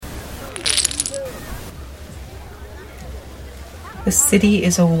The city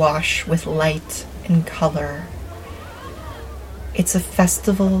is awash with light and color. It's a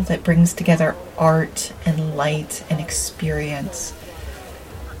festival that brings together art and light and experience.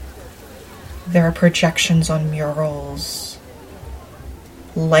 There are projections on murals,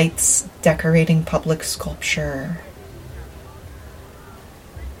 lights decorating public sculpture,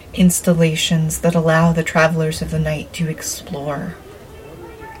 installations that allow the travelers of the night to explore.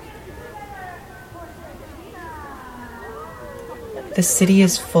 The city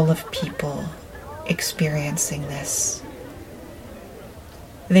is full of people experiencing this.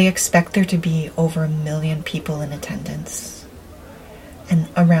 They expect there to be over 1 million people in attendance. And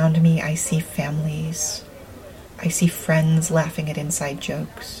around me, I see families. I see friends laughing at inside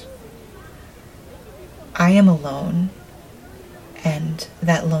jokes. I am alone, and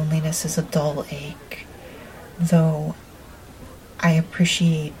that loneliness is a dull ache, though I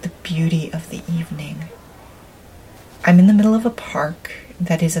appreciate the beauty of the evening. I'm in the middle of a park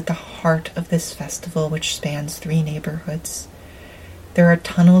that is at the heart of this festival, which spans 3 neighborhoods. There are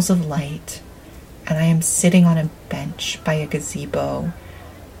tunnels of light, and I am sitting on a bench by a gazebo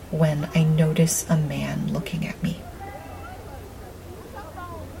when I notice a man looking at me.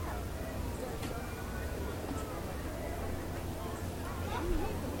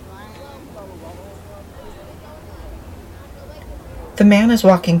 The man is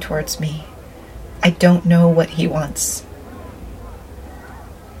walking towards me. I don't know what he wants.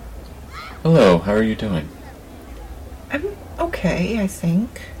 Hello, how are you doing? I'm okay, I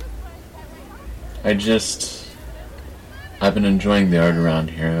think. I've been enjoying the art around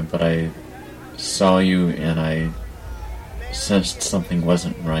here, but I saw you and I sensed something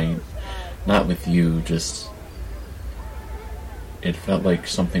wasn't right. Not with you, just it felt like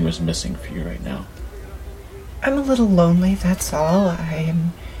something was missing for you right now. I'm a little lonely, that's all. I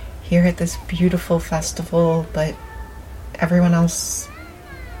am here at this beautiful festival, but everyone else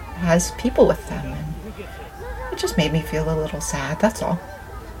has people with them, and it just made me feel a little sad, that's all.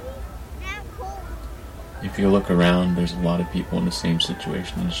 If you look around, there's a lot of people in the same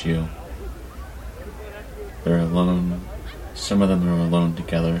situation as you. They're alone. Some of them are alone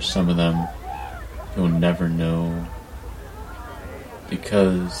together. Some of them you'll never know,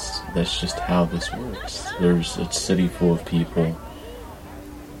 because that's just how this works. There's a city full of people,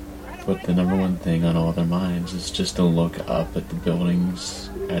 but the number one thing on all their minds is just to look up at the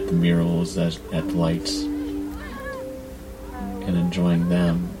buildings, at the murals, at the lights, and enjoying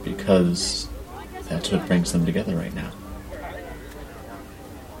them, because that's what brings them together right now.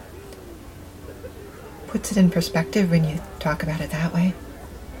 Puts it in perspective when you talk about it that way.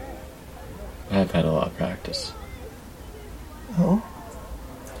 I've had a lot of practice. Oh?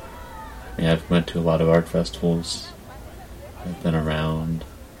 I mean, I've went to a lot of art festivals. I've been around.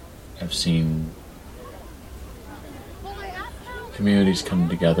 I've seen communities come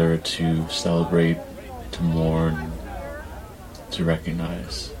together to celebrate, to mourn, to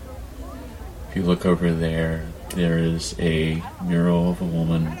recognize. If you look over there, there is a mural of a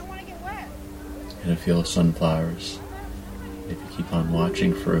woman in a field of sunflowers. If you keep on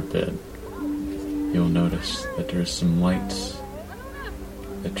watching for a bit, you'll notice that there's some lights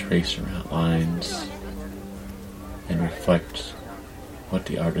that trace around lines and reflect what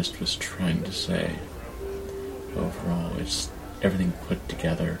the artist was trying to say. Overall, it's everything put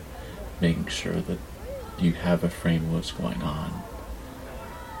together, making sure that you have a frame of what's going on.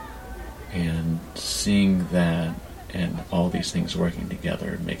 And seeing that and all these things working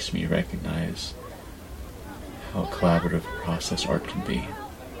together makes me recognize how collaborative a process art can be.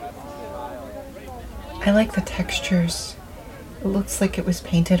 I like the textures. It looks like it was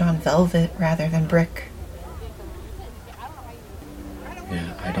painted on velvet rather than brick.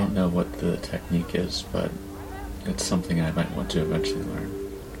 Yeah, I don't know what the technique is, but it's something I might want to eventually learn.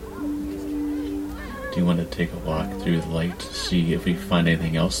 Do you want to take a walk through the light to see if we find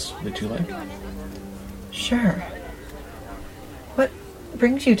anything else that you like? Sure. What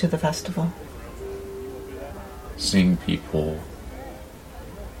brings you to the festival? Seeing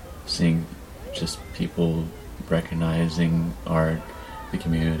just people recognizing art, the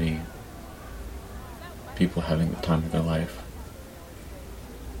community, people having the time of their life.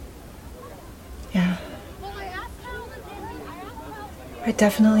 Yeah. I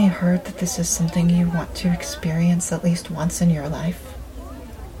definitely heard that this is something you want to experience at least once in your life.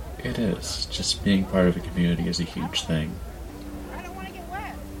 It is. Just being part of a community is a huge thing.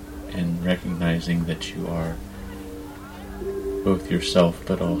 And recognizing that you are both yourself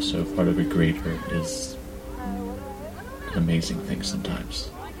but also part of a greater is an amazing thing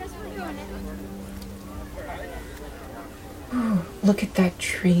sometimes. Ooh, look at that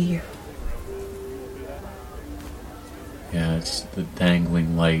tree. Yeah, it's the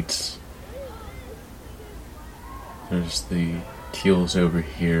dangling lights. There's the teals over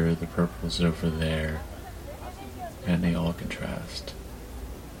here, the purples over there, and they all contrast.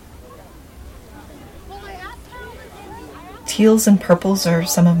 Teals and purples are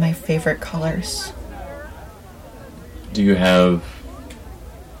some of my favorite colors. Do you have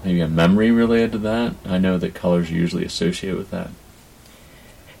maybe a memory related to that? I know that colors are usually associated with that.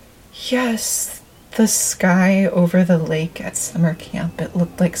 Yes, the sky over the lake at summer camp, it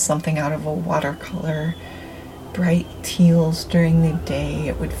looked like something out of a watercolor. Bright teals during the day,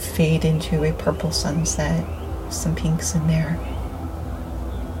 it would fade into a purple sunset, some pinks in there.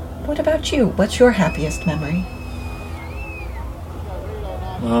 What about you? What's your happiest memory?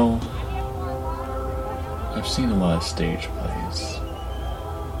 Well, I've seen a lot of stage plays.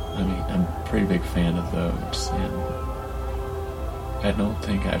 I mean, I'm a pretty big fan of those, and I don't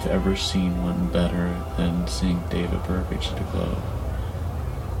think I've ever seen one better than seeing David Burbage at the Globe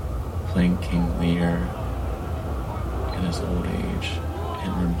playing King Lear in his old age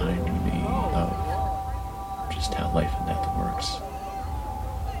and reminding me of just how life and death works.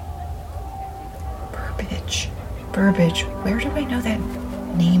 Burbage, where do I know that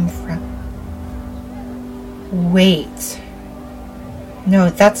name from? Wait. No,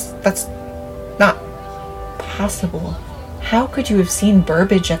 that's not possible. How could you have seen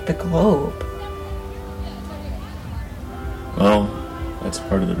Burbage at the Globe? Well, that's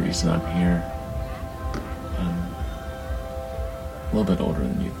part of the reason I'm here. I'm a little bit older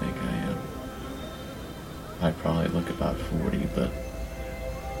than you think I am. I probably look about 40, but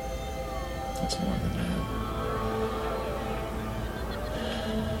that's more than that.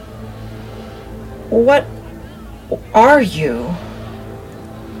 What are you?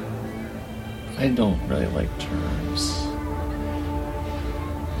 I don't really like terms,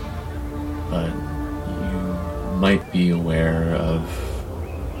 but you might be aware of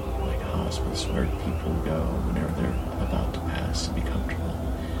like hospice where people go whenever they're about to pass to be comfortable.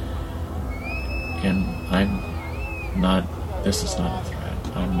 And this is not a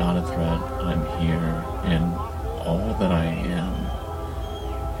threat. I'm not a threat. I'm here, and all that I am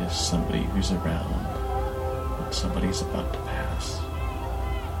is somebody who's around when somebody's about to pass.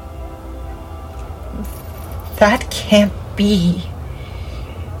 That can't be.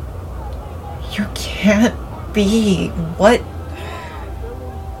 You can't be. What?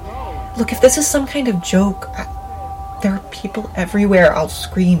 Look, if this is some kind of joke, there are people everywhere. I'll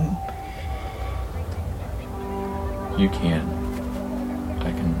scream. You can.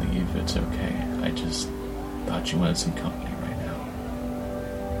 I can leave. It's okay. I just thought you wanted some company right now.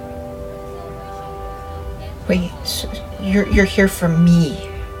 Wait, so you're here for me.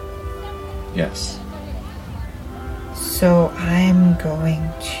 Yes. So I'm going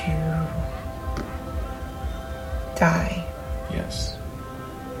to die. Yes.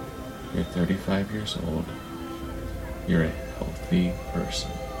 You're 35 years old. You're a healthy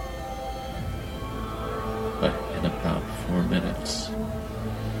person. But in about 4 minutes,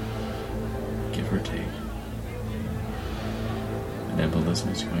 give or take, an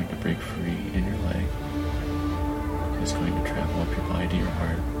embolism is going to break free in your leg. It's going to travel up your body to your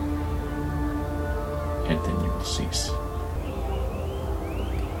heart, and then you will cease.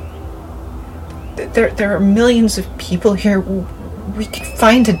 There are millions of people here. We could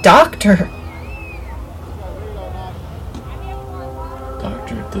find a doctor.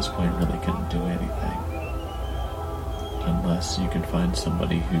 Doctor at this point really couldn't do anything. Unless you can find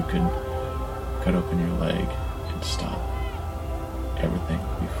somebody who can cut open your leg and stop everything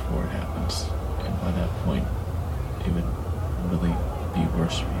before it happens. And by that point, it would really be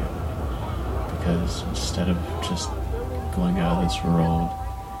worse for you. Because instead of just going out of this world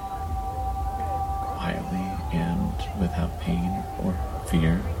quietly and without pain or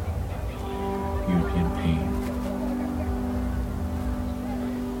fear, you would be in pain.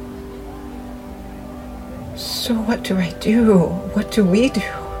 So what do I do? What do we do?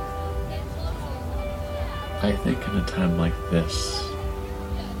 I think in a time like this,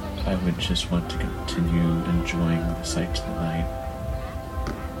 I would just want to continue enjoying the sights of the night.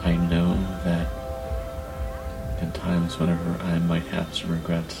 I know that in times whenever I might have some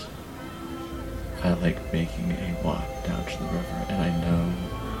regrets, I like making a walk down to the river, and I know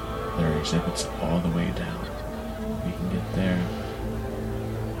there are exhibits all the way down. We can get there.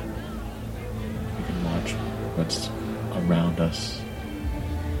 We can watch what's around us.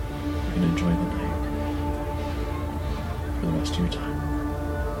 We can enjoy the night for the rest of your time.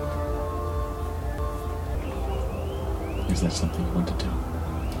 Is that something you want to do?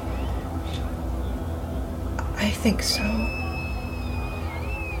 I think so.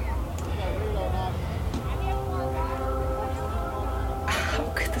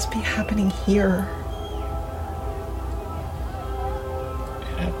 be happening here?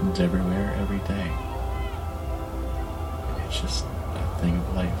 It happens everywhere, every day. It's just a thing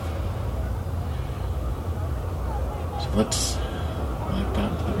of life. So let's walk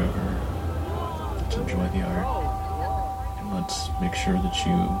down to the river. Let's enjoy the art. And let's make sure that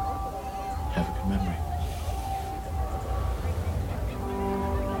you have a good memory.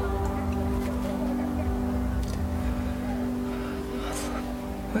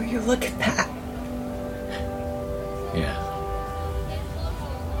 Will you look at that? Yeah.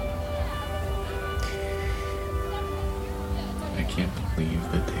 I can't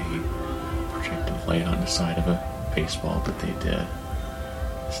believe that they projected light on the side of a baseball, but they did.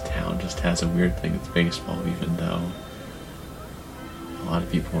 This town just has a weird thing with baseball, even though a lot of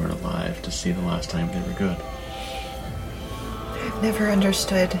people weren't alive to see the last time they were good. I've never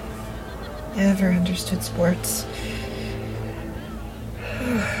understood sports.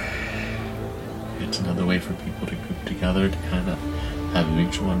 It's another way for people to group together to kind of have a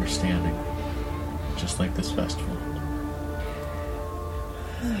mutual understanding, just like this festival.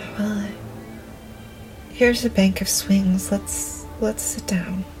 Well, here's a bank of swings. Let's sit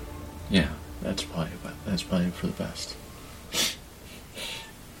down. Yeah, that's probably for the best.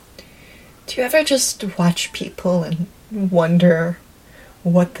 Do you ever just watch people and wonder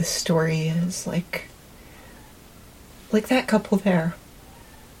what the story is? Like that couple there.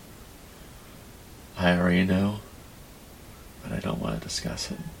 I already know, but I don't want to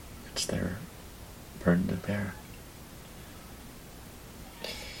discuss it. It's their burden to bear.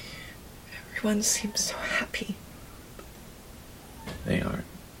 Everyone seems so happy. They aren't.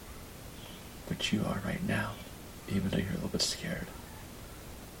 But you are right now, even though you're a little bit scared.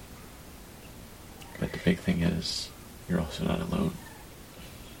 But the big thing is, you're also not alone.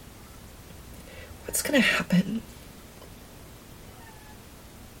 What's gonna happen?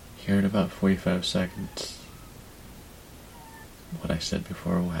 Here in about 45 seconds, what I said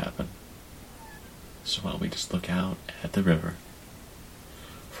before will happen. So why don't we just look out at the river,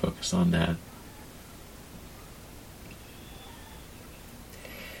 focus on that.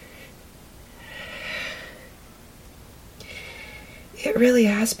 It really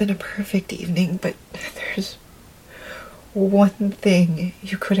has been a perfect evening, but there's one thing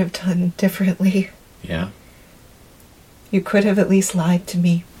you could have done differently. Yeah? You could have at least lied to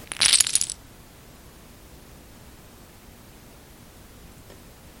me.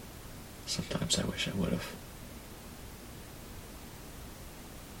 Sometimes I wish I would have.